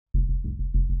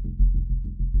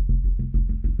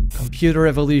computer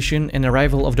revolution and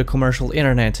arrival of the commercial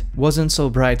internet wasn't so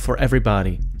bright for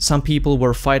everybody. Some people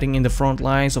were fighting in the front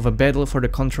lines of a battle for the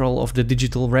control of the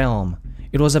digital realm.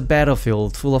 It was a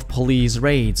battlefield full of police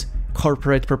raids,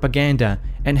 corporate propaganda,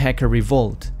 and hacker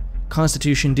revolt.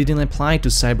 Constitution didn't apply to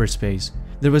cyberspace.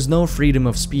 There was no freedom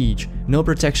of speech, no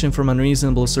protection from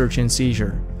unreasonable search and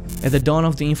seizure. At the dawn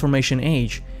of the information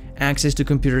age, access to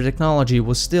computer technology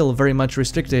was still very much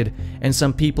restricted, and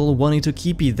some people wanted to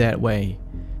keep it that way.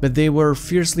 But they were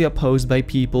fiercely opposed by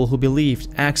people who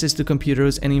believed access to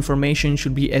computers and information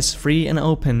should be as free and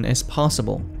open as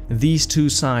possible. These two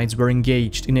sides were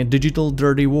engaged in a digital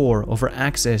dirty war over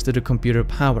access to the computer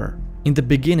power. In the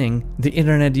beginning, the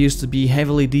internet used to be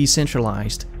heavily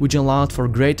decentralized, which allowed for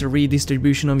greater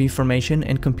redistribution of information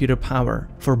and computer power.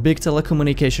 For big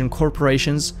telecommunication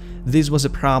corporations, this was a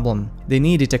problem. They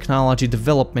needed technology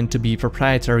development to be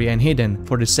proprietary and hidden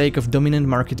for the sake of dominant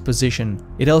market position.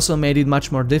 It also made it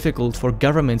much more difficult for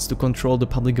governments to control the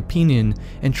public opinion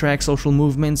and track social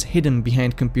movements hidden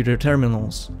behind computer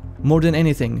terminals. More than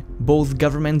anything, both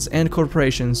governments and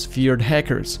corporations feared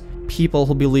hackers, people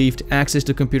who believed access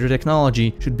to computer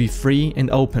technology should be free and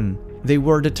open. They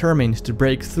were determined to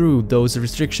break through those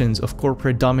restrictions of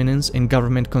corporate dominance and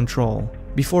government control.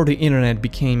 Before the internet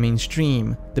became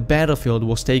mainstream, the battlefield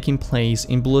was taking place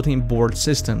in bulletin board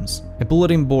systems. A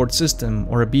bulletin board system,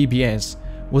 or a BBS,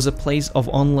 was a place of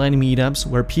online meetups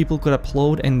where people could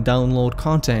upload and download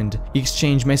content,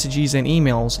 exchange messages and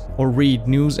emails, or read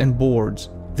news and boards.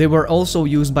 They were also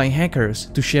used by hackers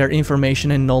to share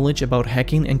information and knowledge about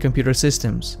hacking and computer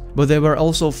systems, but they were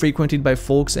also frequented by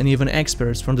folks and even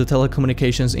experts from the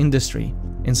telecommunications industry,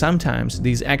 and sometimes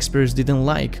these experts didn't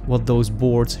like what those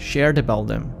boards shared about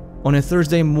them. On a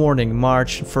Thursday morning,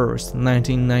 March 1st,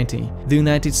 1990, the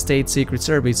United States Secret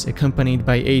Service, accompanied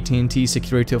by AT&T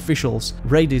security officials,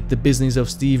 raided the business of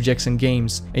Steve Jackson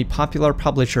Games, a popular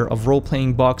publisher of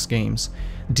role-playing box games,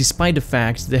 despite the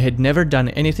fact they had never done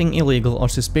anything illegal or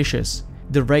suspicious.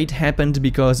 The raid happened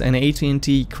because an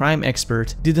AT&T crime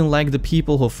expert didn't like the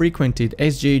people who frequented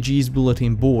SJG's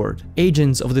bulletin board.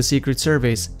 Agents of the Secret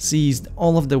Service seized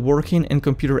all of the working and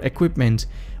computer equipment,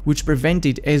 which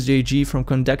prevented SJG from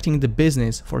conducting the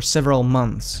business for several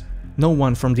months. No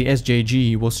one from the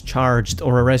SJG was charged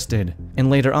or arrested, and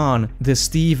later on, the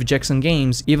Steve Jackson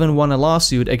Games even won a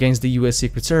lawsuit against the US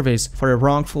Secret Service for a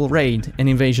wrongful raid and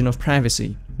invasion of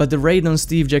privacy. But the raid on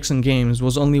Steve Jackson Games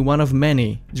was only one of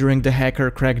many during the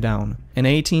Hacker Crackdown, an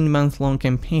 18-month-long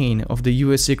campaign of the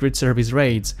US Secret Service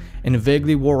raids and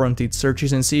vaguely warranted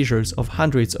searches and seizures of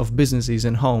hundreds of businesses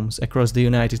and homes across the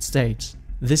United States.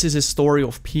 This is a story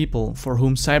of people for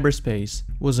whom cyberspace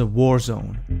was a war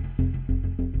zone.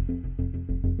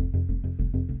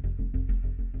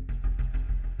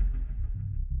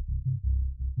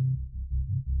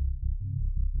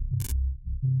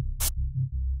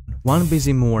 One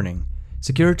busy morning,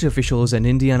 security officials at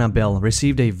Indiana Bell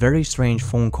received a very strange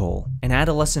phone call. An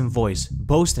adolescent voice,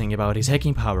 boasting about his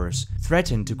hacking powers,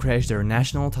 threatened to crash their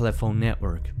national telephone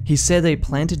network. He said they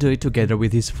planned to do it together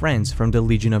with his friends from the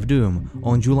Legion of Doom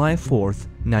on July 4th,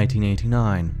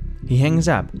 1989. He hangs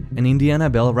up, and Indiana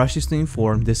Bell rushes to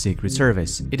inform the Secret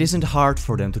Service. It isn't hard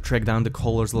for them to track down the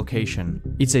caller's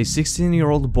location. It's a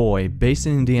 16-year-old boy based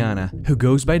in Indiana who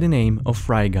goes by the name of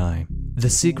Fry Guy. The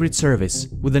Secret Service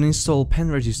would then install pen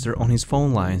register on his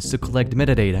phone lines to collect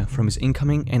metadata from his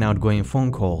incoming and outgoing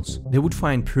phone calls. They would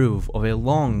find proof of a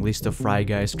long list of Fry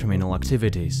Guy's criminal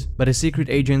activities. But the secret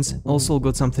agents also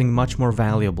got something much more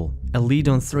valuable: a lead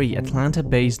on 3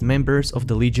 Atlanta-based members of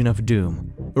the Legion of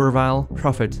Doom: Ervile,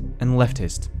 Prophet, and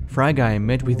Leftist. Fry Guy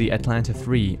met with the Atlanta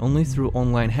 3 only through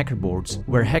online hacker boards,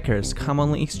 where hackers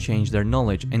commonly exchange their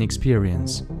knowledge and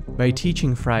experience. By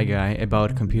teaching Fry Guy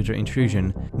about computer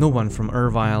intrusion, no one from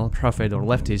Ervile, Prophet, or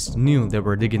Leftist knew they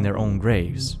were digging their own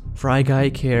graves. Fry Guy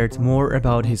cared more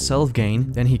about his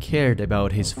self-gain than he cared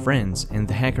about his friends and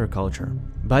the hacker culture.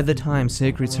 By the time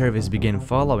Secret Service began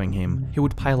following him, he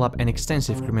would pile up an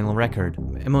extensive criminal record.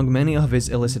 Among many of his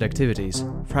illicit activities,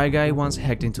 Fry Guy once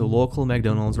hacked into local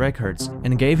McDonald's records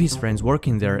and gave his friends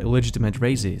working there illegitimate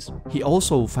raises. He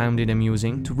also found it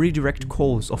amusing to redirect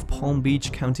calls of Palm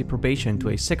Beach County probation to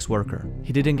a sex worker.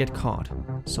 He didn't get caught,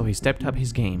 so he stepped up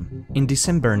his game. In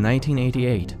December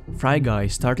 1988, Fry Guy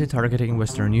started targeting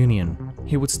Western Union.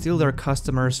 He would steal their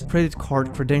customers' credit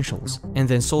card credentials and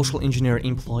then social engineer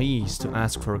employees to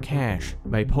ask for cash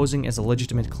by posing as a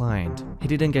legitimate client. He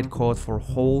didn't get caught for a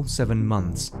whole 7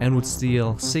 months and would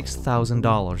steal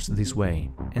 $6,000 this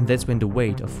way. And that's when the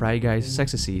weight of Fry Guy's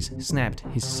successes snapped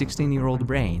his 16-year-old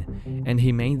brain, and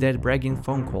he made that bragging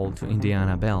phone call to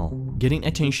Indiana Bell. Getting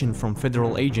attention from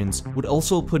federal agents would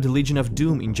also put the Legion of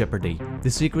Doom in jeopardy.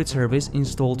 The Secret Service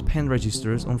installed pen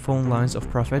registers on phone lines of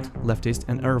Prophet, Leftist,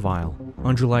 and Ervile.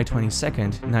 On July 22,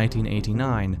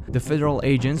 1989, the federal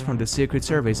agents from the Secret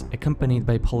Service, accompanied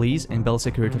by police and Bell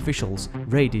Security officials,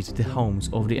 raided the homes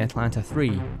of the Atlanta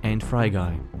 3 and Fry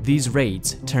Guy. These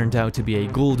raids turned out to be a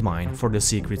goldmine for the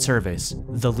Secret Service.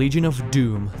 The Legion of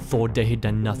Doom thought they had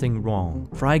done nothing wrong.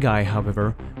 Fry Guy,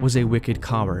 however, was a wicked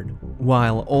coward.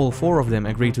 While all four of them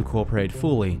agreed to cooperate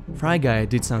fully, Fry Guy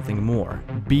did something more.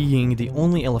 Being the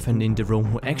only elephant in the room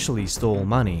who actually stole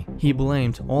money, he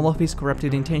blamed all of his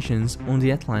corrupted intentions on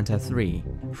the Atlanta 3.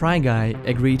 Fry Guy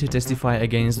agreed to testify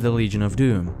against the Legion of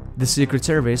Doom. The Secret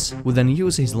Service would then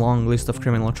use his long list of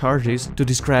criminal charges to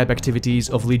describe activities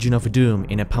of Legion of Doom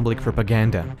in a public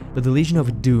propaganda. But the Legion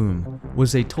of Doom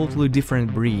was a totally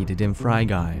different breed than Fry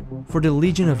Guy. For the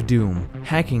Legion of Doom,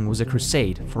 hacking was a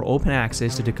crusade for open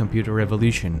access to the computer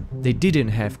revolution. They didn't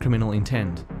have criminal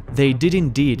intent. They did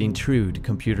indeed intrude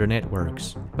computer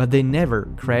networks, but they never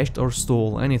crashed or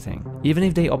stole anything. Even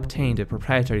if they obtained a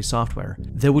proprietary software,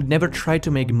 they would never try to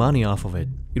make money off of it.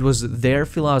 It was their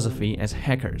philosophy as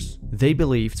hackers. They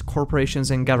believed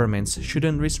corporations and governments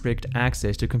shouldn't restrict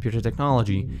access to computer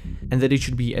technology and that it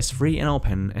should be as free and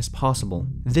open as possible.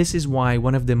 This is why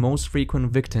one of the most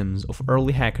frequent victims of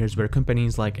early hackers were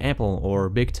companies like Apple or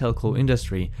big telco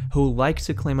industry, who liked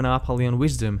to claim monopoly on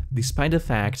wisdom despite the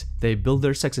fact they built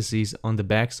their successes on the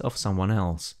backs of someone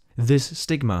else. This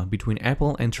stigma between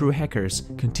Apple and true hackers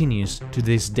continues to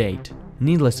this date.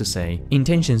 Needless to say,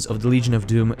 intentions of the Legion of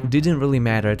Doom didn't really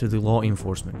matter to the law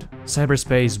enforcement.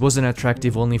 Cyberspace wasn't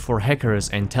attractive only for hackers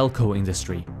and telco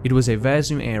industry. It was a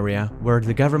vast new area where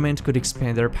the government could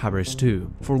expand their powers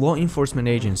too. For law enforcement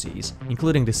agencies,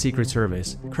 including the Secret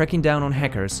Service, cracking down on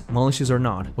hackers, malicious or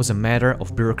not, was a matter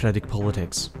of bureaucratic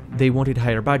politics. They wanted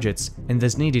higher budgets and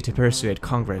thus needed to persuade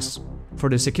Congress. For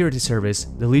the Security Service,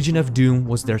 the Legion of Doom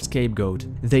was their scapegoat.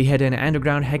 They had an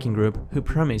underground hacking group who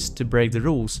promised to break the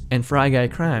rules and Fry Guy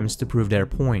crimes to prove their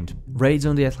point. Raids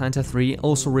on the Atlanta 3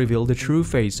 also revealed the true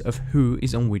face of who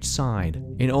is on which side.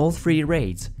 In all three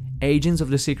raids, agents of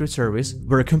the Secret Service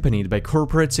were accompanied by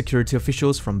corporate security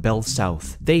officials from Bell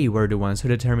South. They were the ones who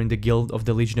determined the guilt of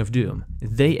the Legion of Doom.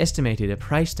 They estimated a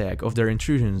price tag of their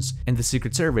intrusions, and the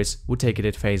Secret Service would take it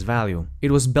at face value.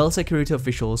 It was Bell security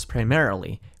officials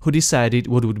primarily who decided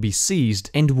what would be seized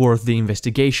and worth the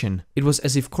investigation. It was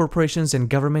as if corporations and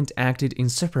government acted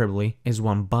inseparably as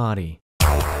one body.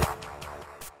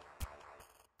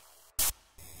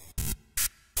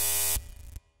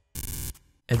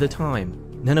 At the time,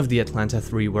 none of the Atlanta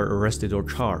 3 were arrested or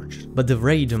charged, but the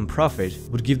raid on Prophet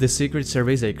would give the Secret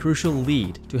Service a crucial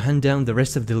lead to hunt down the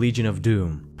rest of the Legion of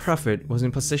Doom. Prophet was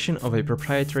in possession of a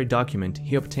proprietary document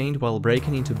he obtained while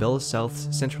breaking into Bell South's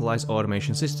centralized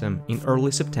automation system in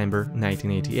early September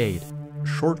 1988.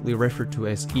 Shortly referred to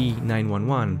as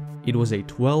E911, it was a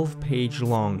 12-page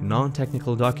long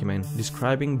non-technical document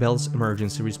describing Bell's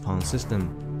emergency response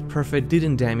system. Prophet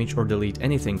didn't damage or delete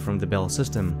anything from the Bell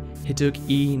system. He took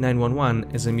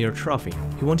E911 as a mere trophy.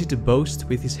 He wanted to boast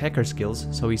with his hacker skills,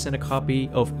 so he sent a copy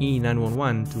of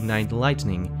E911 to Night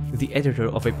Lightning, the editor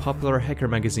of a popular hacker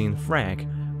magazine Frag,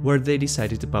 where they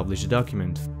decided to publish the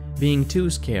document. Being too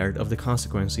scared of the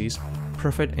consequences,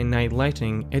 Prophet and Night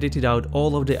Lightning edited out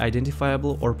all of the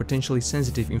identifiable or potentially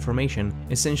sensitive information,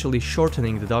 essentially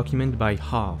shortening the document by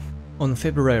half. On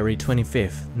February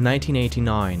 25,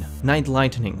 1989, Night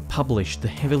Lightning published the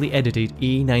heavily edited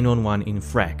E911 in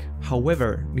Frag.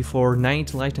 However, before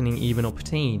Night Lightning even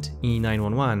obtained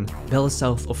E911, Bell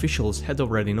South officials had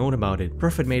already known about it.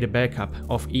 Prophet made a backup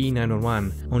of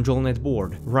E911 on Jolnet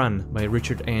board run by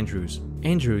Richard Andrews.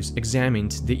 Andrews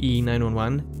examined the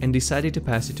E911 and decided to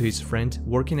pass it to his friend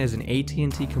working as an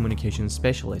AT&T communications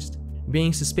specialist.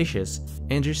 Being suspicious,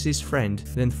 Andrews' friend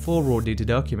then forwarded the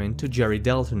document to Jerry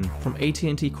Dalton from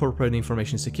AT&T Corporate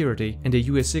Information Security and a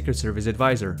US Secret Service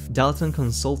advisor. Dalton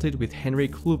consulted with Henry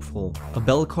Klupfel, a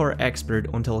Bell Corps expert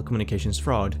on telecommunications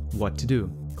fraud, what to do.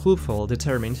 Klupfel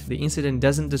determined the incident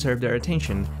doesn't deserve their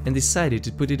attention and decided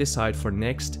to put it aside for the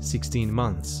next 16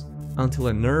 months, until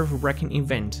a nerve-wracking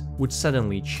event would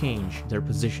suddenly change their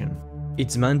position.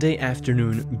 It's Monday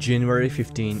afternoon, January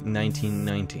 15,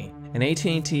 1990. An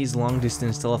AT&T's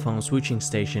long-distance telephone switching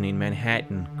station in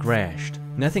Manhattan crashed.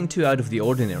 Nothing too out of the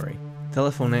ordinary.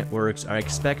 Telephone networks are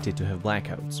expected to have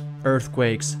blackouts.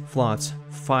 Earthquakes, floods,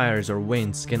 fires or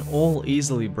winds can all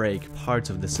easily break parts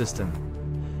of the system.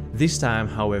 This time,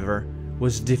 however,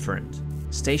 was different.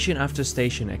 Station after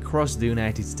station across the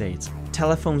United States,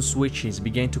 telephone switches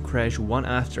began to crash one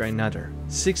after another.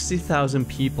 60,000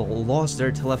 people lost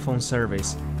their telephone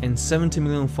service and 70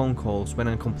 million phone calls went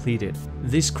uncompleted.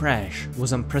 This crash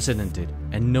was unprecedented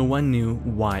and no one knew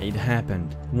why it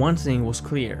happened. One thing was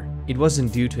clear, it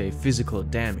wasn't due to a physical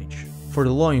damage. For the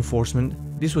law enforcement,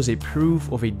 this was a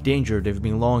proof of a danger they've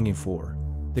been longing for.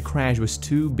 The crash was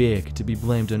too big to be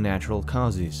blamed on natural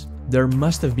causes. There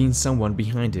must have been someone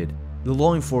behind it. The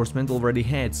law enforcement already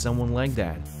had someone like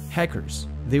that. Hackers.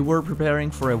 They were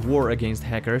preparing for a war against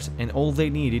hackers and all they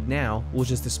needed now was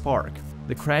just a spark.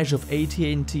 The crash of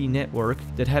AT&T network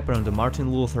that happened on the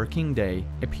Martin Luther King Day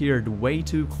appeared way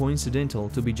too coincidental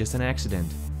to be just an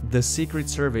accident. The Secret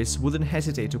Service wouldn't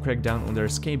hesitate to crack down on their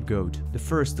scapegoat. The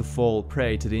first to fall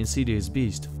prey to the insidious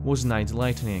beast was Night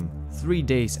Lightning. 3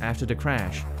 days after the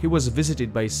crash, he was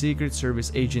visited by Secret Service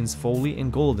agents Foley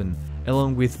and Golden,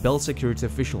 along with Bell security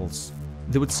officials.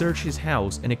 They would search his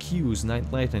house and accuse Night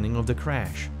Lightning of the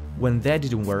crash. When that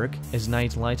didn't work, as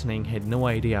Night Lightning had no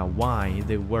idea why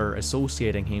they were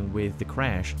associating him with the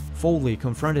crash, Foley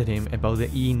confronted him about the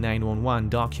E911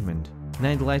 document.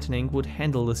 Night Lightning would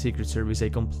handle the Secret Service a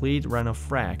complete run-off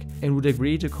frack and would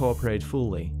agree to cooperate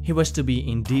fully. He was to be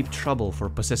in deep trouble for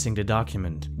possessing the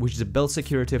document, which the Bell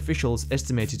security officials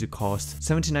estimated to cost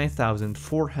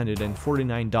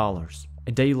 $79,449.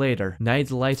 A day later,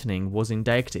 Night Lightning was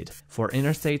indicted for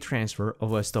interstate transfer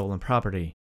of a stolen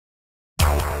property.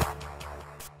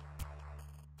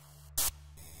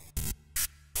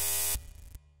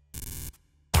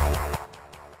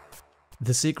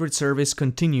 The Secret Service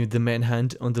continued the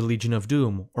manhunt on the Legion of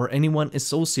Doom, or anyone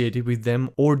associated with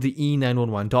them or the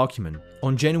E911 document.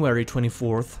 On January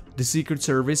 24th, the Secret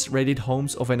Service raided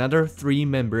homes of another 3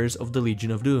 members of the Legion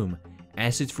of Doom: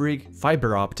 Acid Freak,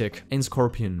 Fiber Optic, and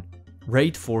Scorpion.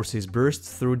 Raid forces burst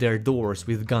through their doors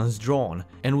with guns drawn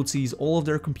and would seize all of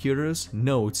their computers,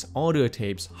 notes, audio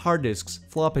tapes, hard disks,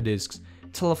 floppy disks,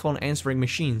 telephone answering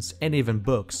machines, and even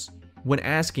books. When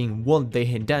asking what they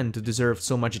had done to deserve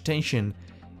so much attention,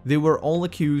 they were all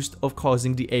accused of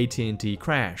causing the AT&T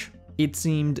crash. It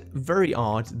seemed very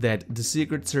odd that the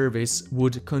Secret Service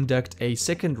would conduct a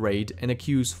second raid and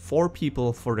accuse 4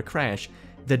 people for the crash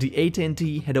that the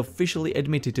AT&T had officially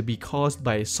admitted to be caused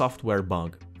by a software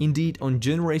bug. Indeed, on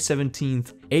January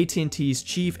 17th, AT&T's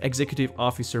Chief Executive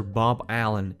Officer Bob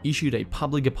Allen issued a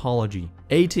public apology.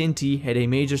 AT&T had a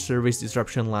major service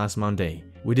disruption last Monday.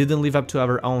 We didn't live up to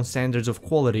our own standards of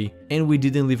quality, and we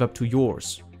didn't live up to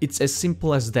yours. It's as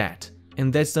simple as that,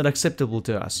 and that's not acceptable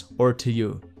to us or to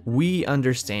you. We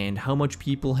understand how much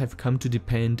people have come to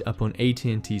depend upon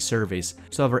AT&T service,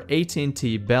 so our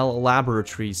AT&T Bell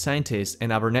Laboratory scientists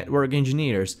and our network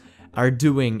engineers are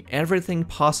doing everything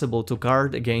possible to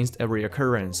guard against every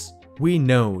occurrence. We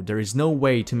know there is no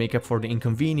way to make up for the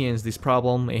inconvenience this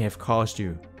problem may have caused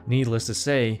you. Needless to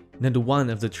say, not one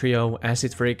of the trio,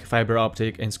 Acid Freak, Fiber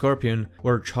Optic, and Scorpion,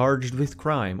 were charged with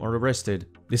crime or arrested.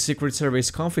 The Secret Service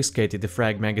confiscated the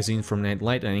Frag magazine from Night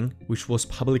Lightning, which was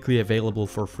publicly available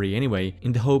for free anyway,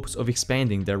 in the hopes of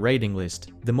expanding their raiding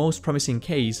list. The most promising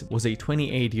case was a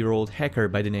 28-year-old hacker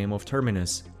by the name of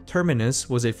Terminus. Terminus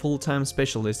was a full-time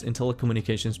specialist in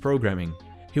telecommunications programming.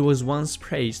 He was once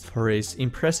praised for his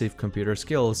impressive computer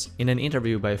skills in an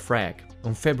interview by Frag.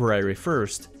 On February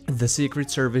 1st, the Secret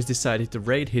Service decided to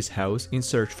raid his house in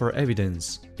search for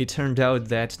evidence. It turned out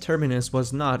that Terminus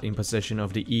was not in possession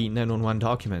of the E911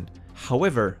 document.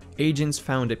 However, agents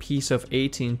found a piece of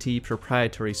AT&T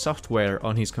proprietary software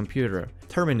on his computer.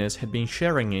 Terminus had been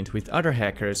sharing it with other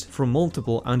hackers from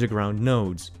multiple underground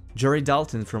nodes. Jerry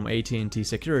Dalton from AT&T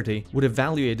Security would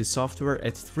evaluate the software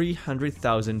at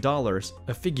 $300,000,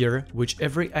 a figure which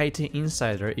every IT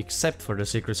insider except for the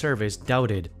Secret Service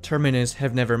doubted. Terminus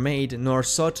have never made nor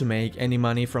sought to make any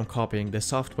money from copying the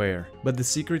software, but the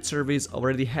Secret Service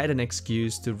already had an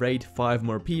excuse to raid 5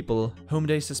 more people whom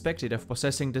they suspected of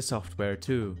possessing the software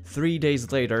too. 3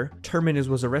 days later, Terminus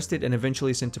was arrested and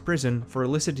eventually sent to prison for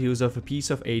illicit use of a piece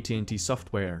of AT&T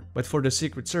software. But for the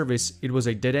Secret Service, it was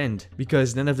a dead end,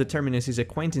 because none of the Terminus'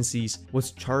 acquaintances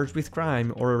was charged with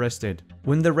crime or arrested.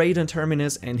 When the raid on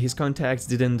Terminus and his contacts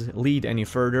didn't lead any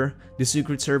further, the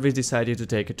Secret Service decided to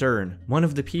take a turn. One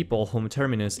of the people whom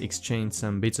Terminus exchanged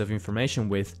some bits of information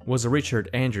with was Richard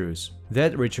Andrews.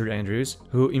 That Richard Andrews,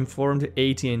 who informed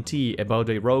AT&T about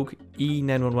a rogue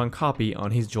E911 copy on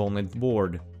his Jolnet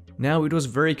board. Now it was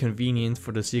very convenient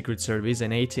for the Secret Service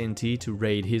and AT&T to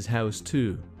raid his house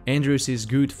too. Andrews'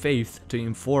 good faith to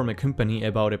inform a company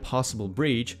about a possible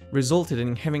breach resulted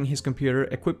in having his computer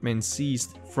equipment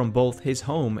seized from both his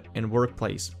home and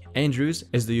workplace. Andrews,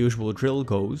 as the usual drill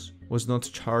goes, was not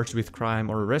charged with crime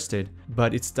or arrested,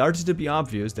 but it started to be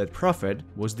obvious that Prophet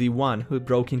was the one who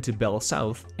broke into Bell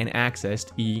South and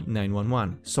accessed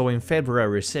E911. So in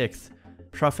February 6th,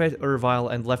 Prophet, Ervile,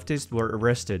 and Leftist were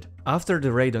arrested. After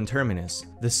the raid on Terminus,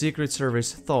 the Secret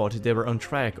Service thought they were on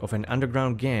track of an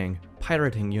underground gang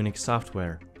pirating Unix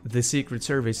software. The Secret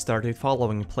Service started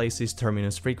following places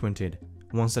Terminus frequented.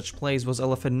 One such place was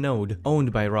Elephant Node,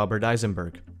 owned by Robert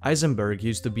Eisenberg. Eisenberg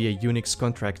used to be a Unix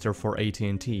contractor for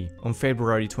AT&T. On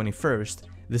February 21st,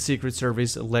 the Secret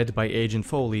Service, led by Agent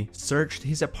Foley, searched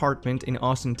his apartment in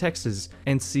Austin, Texas,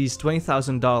 and seized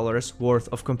 $20,000 worth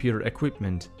of computer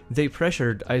equipment. They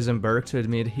pressured Eisenberg to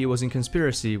admit he was in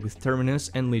conspiracy with Terminus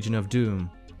and Legion of Doom.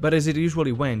 But as it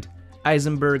usually went,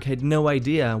 Eisenberg had no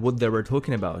idea what they were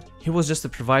talking about. He was just a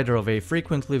provider of a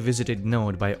frequently visited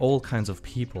node by all kinds of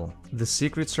people. The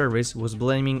Secret Service was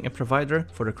blaming a provider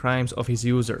for the crimes of his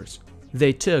users.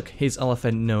 They took his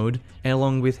Elephant node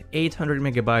along with 800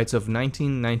 megabytes of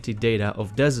 1990 data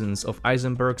of dozens of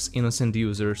Eisenberg's innocent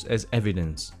users as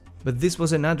evidence. But this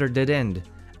was another dead end.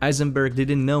 Eisenberg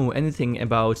didn't know anything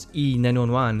about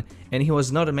E911 and he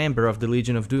was not a member of the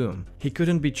Legion of Doom. He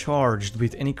couldn't be charged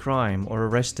with any crime or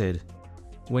arrested.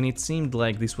 When it seemed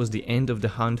like this was the end of the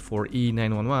hunt for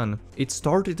E911, it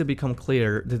started to become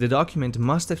clear that the document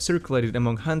must have circulated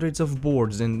among hundreds of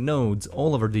boards and nodes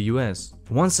all over the US.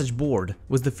 One such board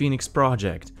was the Phoenix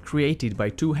Project, created by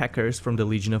two hackers from the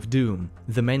Legion of Doom,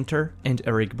 the Mentor and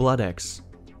Eric Bloodaxe.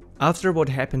 After what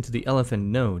happened to the Elephant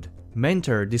node,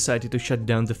 Mentor decided to shut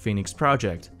down the Phoenix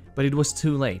Project, but it was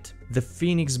too late. The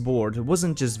Phoenix board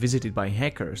wasn't just visited by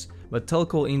hackers, but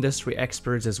telco industry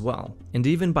experts as well, and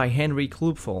even by Henry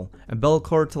Klupfel, a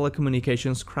Belcore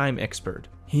telecommunications crime expert.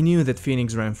 He knew that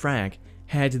Phoenix ran frag,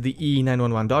 had the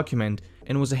E911 document,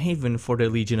 and was a haven for the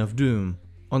Legion of Doom.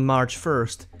 On March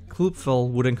 1st,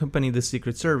 Klupfel would accompany the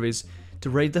Secret Service to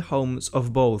raid the homes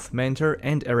of both Mentor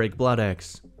and Eric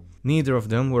Bloodaxe. Neither of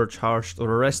them were charged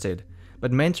or arrested,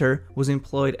 but Mentor was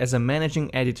employed as a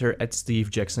managing editor at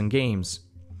Steve Jackson Games.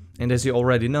 And as you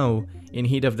already know, in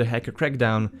heat of the Hacker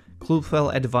Crackdown,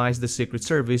 Klupfel advised the Secret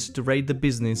Service to raid the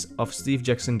business of Steve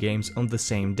Jackson Games on the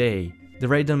same day. The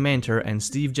raid on Mentor and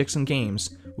Steve Jackson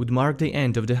Games would mark the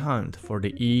end of the hunt for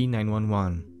the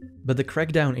E911. But the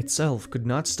crackdown itself could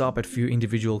not stop at few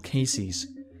individual cases.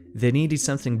 They needed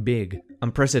something big,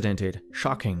 unprecedented,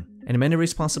 shocking, and many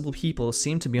responsible people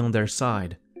seemed to be on their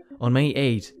side. On May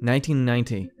 8,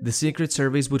 1990, the Secret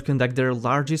Service would conduct their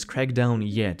largest crackdown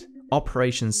yet,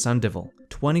 Operation Sun Devil.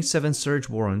 27 search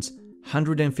warrants,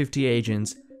 150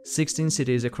 agents, 16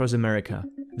 cities across America.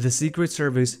 The Secret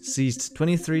Service seized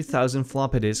 23,000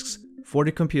 floppy disks,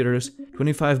 40 computers,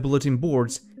 25 bulletin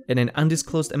boards, and an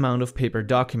undisclosed amount of paper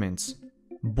documents.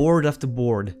 Board after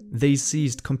board, they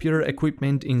seized computer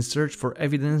equipment in search for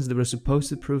evidence that was supposed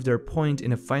to prove their point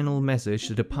in a final message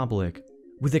to the public.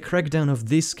 With a crackdown of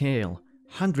this scale,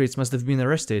 hundreds must have been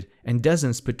arrested and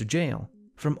dozens put to jail.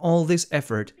 From all this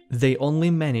effort, they only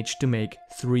managed to make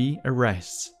 3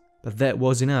 arrests. But that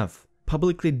was enough.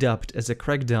 Publicly dubbed as a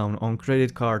crackdown on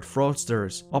credit card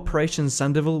fraudsters, Operation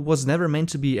Sun Devil was never meant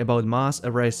to be about mass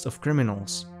arrests of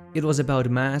criminals. It was about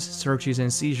mass searches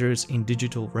and seizures in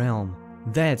digital realm.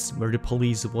 That's where the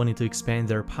police wanted to expand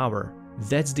their power.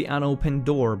 That's the unopened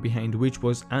door behind which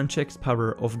was unchecked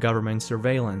power of government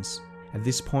surveillance. At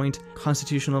this point,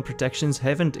 constitutional protections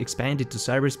haven't expanded to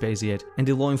cyberspace yet, and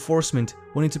the law enforcement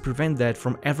wanted to prevent that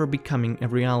from ever becoming a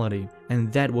reality.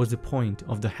 And that was the point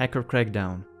of the Hacker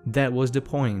Crackdown. That was the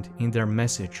point in their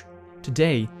message.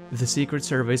 Today, the Secret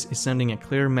Service is sending a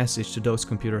clear message to those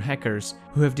computer hackers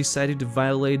who have decided to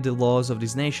violate the laws of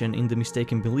this nation in the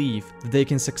mistaken belief that they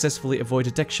can successfully avoid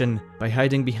detection by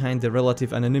hiding behind the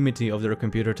relative anonymity of their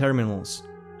computer terminals.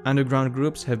 Underground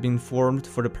groups have been formed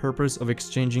for the purpose of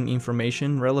exchanging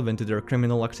information relevant to their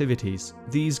criminal activities.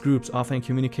 These groups often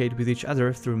communicate with each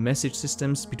other through message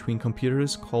systems between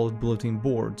computers called bulletin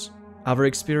boards. Our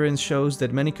experience shows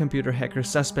that many computer hacker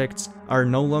suspects are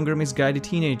no longer misguided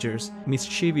teenagers,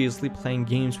 mischievously playing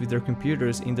games with their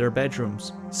computers in their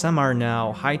bedrooms. Some are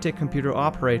now high-tech computer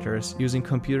operators using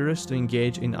computers to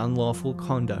engage in unlawful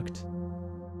conduct.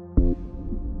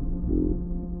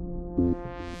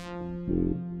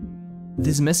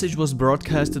 This message was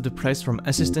broadcast to the press from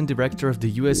Assistant Director of the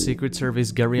US Secret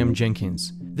Service Gary M.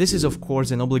 Jenkins. This is of course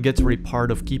an obligatory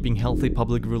part of keeping healthy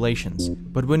public relations,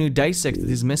 but when you dissect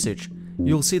this message,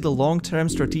 you'll see the long-term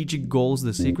strategic goals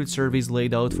the Secret Service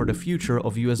laid out for the future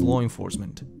of US law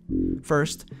enforcement.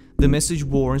 First, The message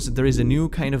warns that there is a new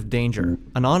kind of danger: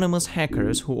 anonymous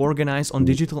hackers who organize on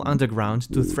digital underground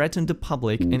to threaten the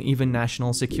public and even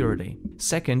national security.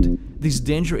 Second, this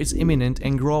danger is imminent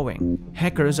and growing.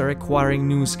 Hackers are acquiring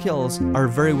new skills, are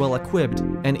very well equipped,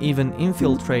 and even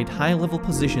infiltrate high-level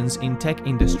positions in tech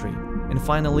industry. And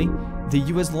finally, the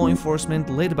US law enforcement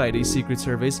led by the Secret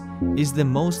Service is the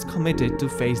most committed to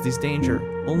face this danger.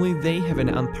 Only they have an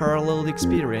unparalleled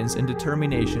experience and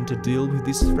determination to deal with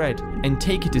this threat and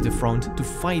take it to the front to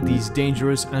fight these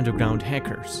dangerous underground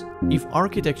hackers. If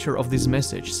architecture of this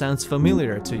message sounds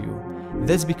familiar to you,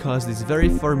 that's because this very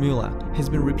formula has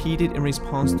been repeated in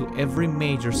response to every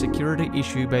major security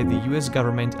issue by the US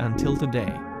government until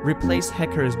today. Replace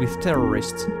hackers with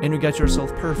terrorists and you got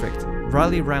yourself perfect.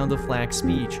 Rally round the flag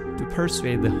speech to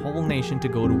persuade the whole nation to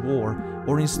go to war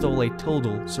or install a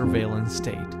total surveillance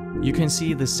state. You can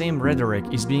see the same rhetoric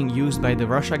is being used by the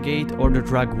Russiagate or the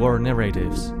drug war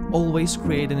narratives. Always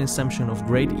create an assumption of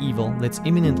great evil that's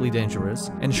imminently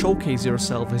dangerous and showcase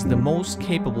yourself as the most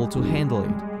capable to handle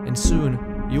it. And soon,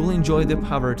 you will enjoy the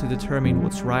power to determine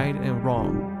what's right and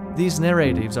wrong. These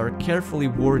narratives are carefully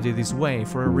worded this way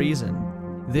for a reason.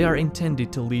 They are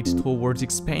intended to lead towards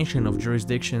expansion of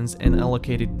jurisdictions and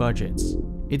allocated budgets.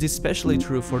 It's especially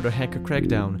true for the Hacker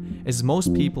Crackdown, as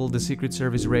most people the Secret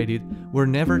Service raided were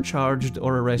never charged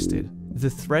or arrested. The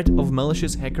threat of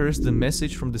malicious hackers the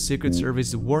message from the Secret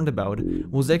Service warned about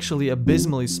was actually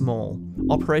abysmally small.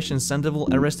 Operation Sandoval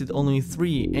arrested only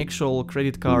 3 actual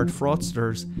credit card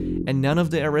fraudsters, and none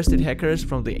of the arrested hackers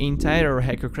from the entire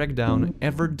Hacker Crackdown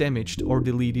ever damaged or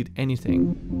deleted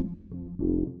anything.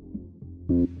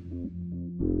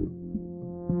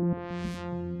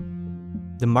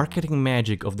 The marketing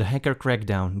magic of the Hacker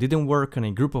Crackdown didn't work on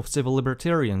a group of civil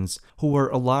libertarians who were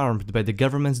alarmed by the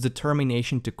government's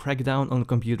determination to crack down on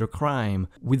computer crime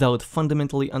without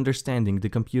fundamentally understanding the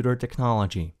computer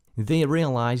technology. They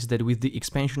realized that with the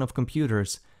expansion of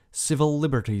computers, civil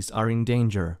liberties are in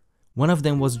danger. One of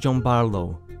them was John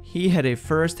Barlow. He had a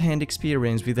first-hand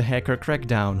experience with the Hacker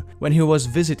Crackdown when he was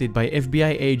visited by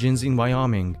FBI agents in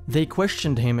Wyoming. They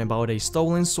questioned him about a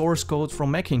stolen source code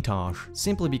from Macintosh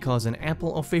simply because an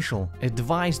Apple official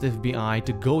advised FBI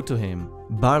to go to him.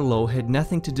 Barlow had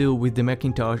nothing to do with the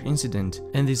Macintosh incident,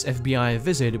 and this FBI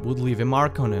visit would leave a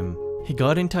mark on him. He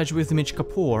got in touch with Mitch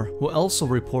Kapoor, who also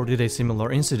reported a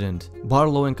similar incident.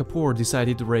 Barlow and Kapoor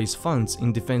decided to raise funds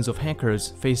in defense of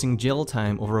hackers facing jail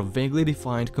time over vaguely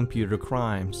defined computer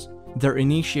crimes. Their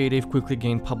initiative quickly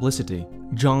gained publicity.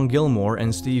 John Gilmore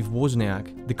and Steve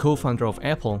Wozniak, the co-founder of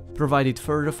Apple, provided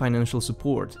further financial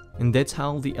support, and that's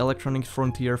how the Electronic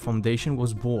Frontier Foundation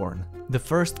was born. The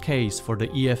first case for the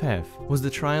EFF was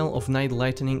the trial of Night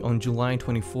Lightning on July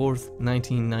 24,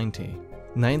 1990.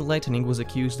 Night Lightning was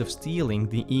accused of stealing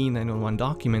the E911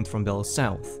 document from Bell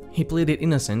South. He pleaded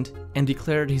innocent and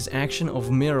declared his action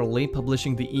of merely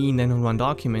publishing the E911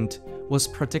 document was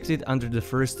protected under the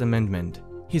First Amendment.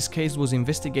 His case was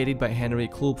investigated by Henry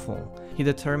Klupfel. He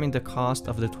determined the cost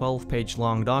of the 12-page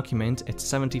long document at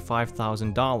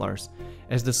 $75,000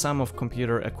 as the sum of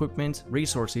computer equipment,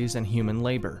 resources, and human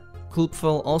labor.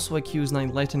 Klupfel also accused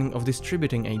Night Lightning of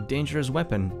distributing a dangerous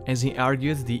weapon, as he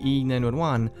argued the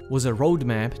E911 was a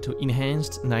roadmap to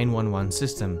enhanced 911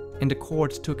 system, and the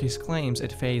court took his claims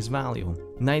at face value.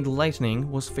 Night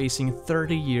Lightning was facing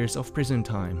 30 years of prison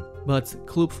time, but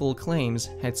Klupfel claims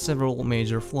had several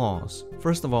major flaws.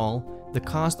 First of all, the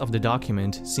cost of the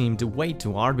document seemed way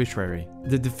too arbitrary.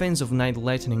 The defense of Night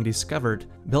Lightning discovered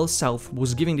Bell South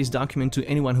was giving this document to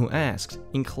anyone who asked,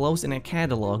 enclosed in a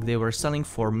catalog they were selling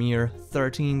for mere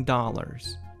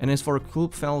 $13. And as for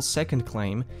Klupfel's second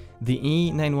claim, the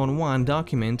E911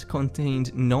 document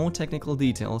contained no technical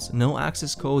details, no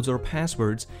access codes or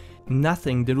passwords,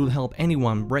 nothing that would help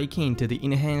anyone break into the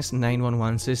enhanced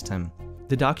 911 system.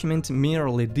 The document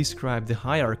merely described the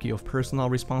hierarchy of personal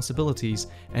responsibilities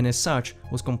and as such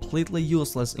was completely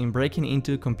useless in breaking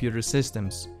into computer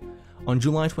systems. On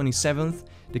July 27th,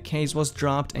 the case was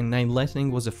dropped and Night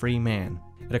Lightning was a free man,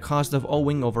 at a cost of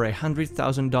owing over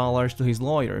 $100,000 to his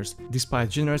lawyers, despite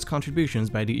generous contributions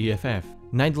by the EFF.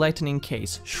 Night Lightning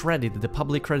case shredded the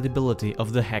public credibility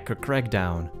of the Hacker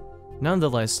Crackdown.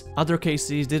 Nonetheless, other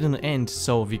cases didn't end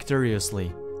so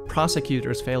victoriously.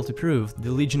 Prosecutors failed to prove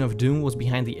the Legion of Doom was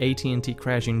behind the AT&T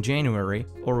crash in January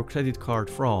or credit card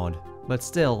fraud. But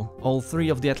still, all 3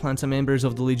 of the Atlanta members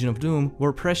of the Legion of Doom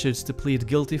were pressured to plead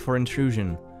guilty for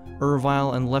intrusion.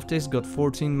 Ervile and Leftist got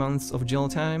 14 months of jail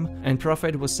time, and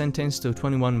Prophet was sentenced to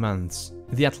 21 months.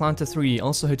 The Atlanta 3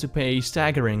 also had to pay a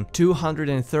staggering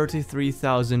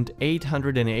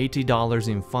 $233,880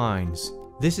 in fines.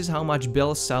 This is how much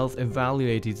Bell South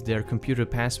evaluated their computer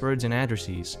passwords and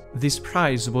addresses. This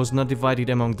price was not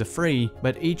divided among the three,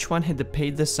 but each one had to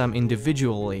pay the sum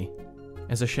individually.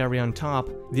 As a cherry on top,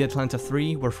 the Atlanta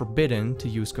Three were forbidden to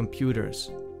use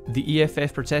computers. The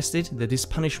EFF protested that this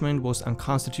punishment was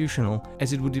unconstitutional,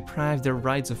 as it would deprive their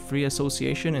rights of free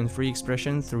association and free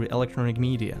expression through electronic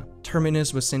media.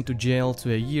 Terminus was sent to jail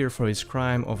to a year for his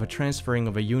crime of transferring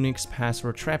of a Unix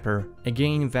password trapper,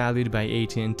 again valued by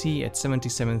AT&T at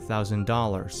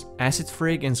 $77,000. Acid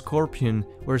Frig and Scorpion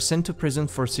were sent to prison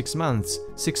for 6 months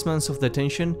of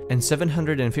detention, and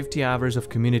 750 hours of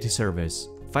community service.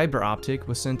 Fiber Optic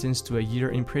was sentenced to a year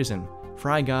in prison.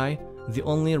 Fry Guy, the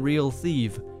only real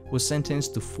thief, was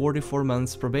sentenced to 44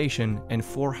 months probation and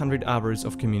 400 hours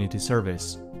of community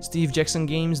service. Steve Jackson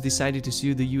Games decided to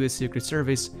sue the US Secret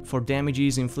Service for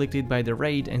damages inflicted by the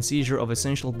raid and seizure of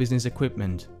essential business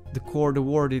equipment. The court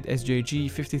awarded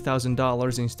SJG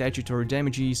 $50,000 in statutory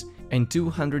damages and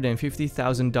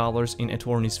 $250,000 in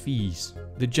attorney's fees.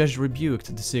 The judge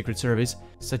rebuked the Secret Service,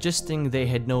 suggesting they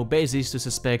had no basis to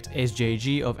suspect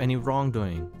SJG of any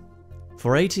wrongdoing.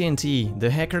 For AT&T,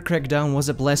 the hacker crackdown was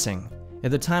a blessing. At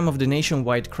the time of the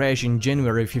nationwide crash in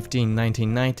January 15,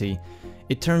 1990,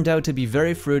 it turned out to be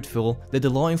very fruitful that the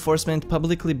law enforcement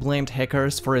publicly blamed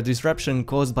hackers for a disruption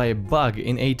caused by a bug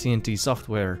in AT&T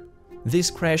software. This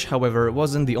crash, however,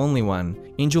 wasn't the only one.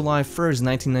 In July 1st,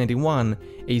 1991,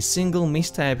 a single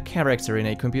mistyped character in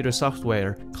a computer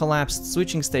software collapsed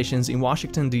switching stations in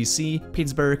Washington, D.C.,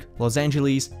 Pittsburgh, Los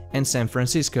Angeles, and San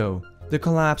Francisco. The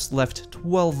collapse left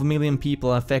 12 million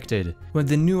people affected. When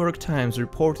the New York Times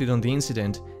reported on the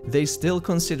incident, they still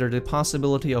considered the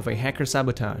possibility of a hacker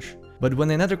sabotage. But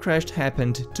when another crash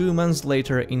happened 2 months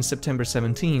later in September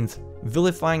 17th,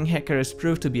 vilifying hackers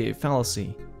proved to be a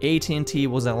fallacy. AT&T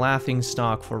was a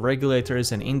laughingstock for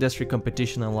regulators and industry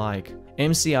competition alike.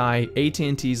 MCI,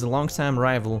 AT&T's longtime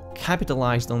rival,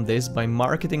 capitalized on this by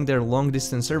marketing their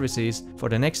long-distance services for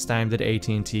the next time that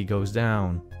AT&T goes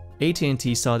down.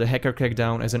 AT&T saw the hacker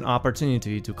crackdown as an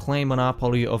opportunity to claim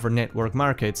monopoly over network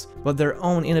markets, but their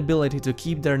own inability to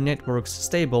keep their networks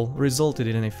stable resulted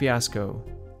in a fiasco.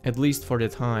 At least for the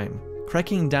time.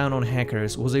 Cracking down on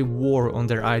hackers was a war on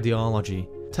their ideology.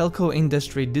 Telco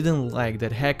industry didn't like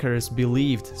that hackers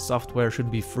believed software should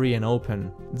be free and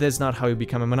open. That's not how you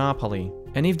become a monopoly.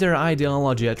 And if their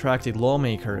ideology attracted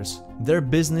lawmakers, their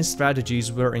business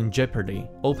strategies were in jeopardy.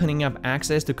 Opening up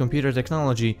access to computer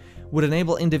technology would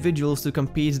enable individuals to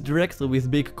compete directly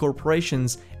with big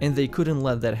corporations, and they couldn't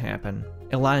let that happen.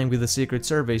 Aligning with the Secret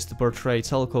Service to portray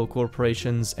telco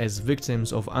corporations as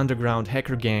victims of underground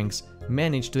hacker gangs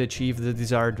managed to achieve the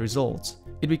desired results.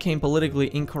 It became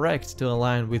politically incorrect to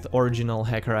align with original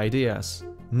hacker ideas.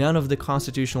 None of the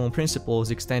constitutional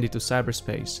principles extended to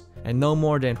cyberspace, and no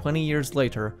more than 20 years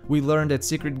later, we learned that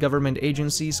secret government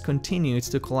agencies continued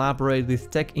to collaborate with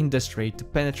tech industry to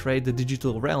penetrate the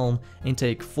digital realm and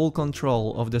take full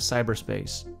control of the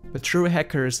cyberspace. But true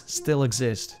hackers still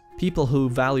exist. People who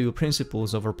value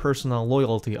principles over personal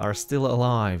loyalty are still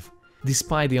alive.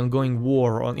 Despite the ongoing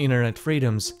war on internet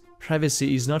freedoms,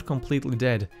 privacy is not completely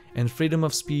dead, and freedom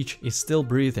of speech is still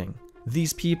breathing.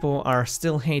 These people are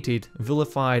still hated,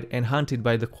 vilified, and hunted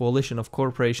by the coalition of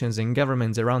corporations and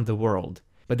governments around the world.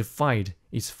 But the fight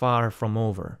is far from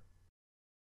over.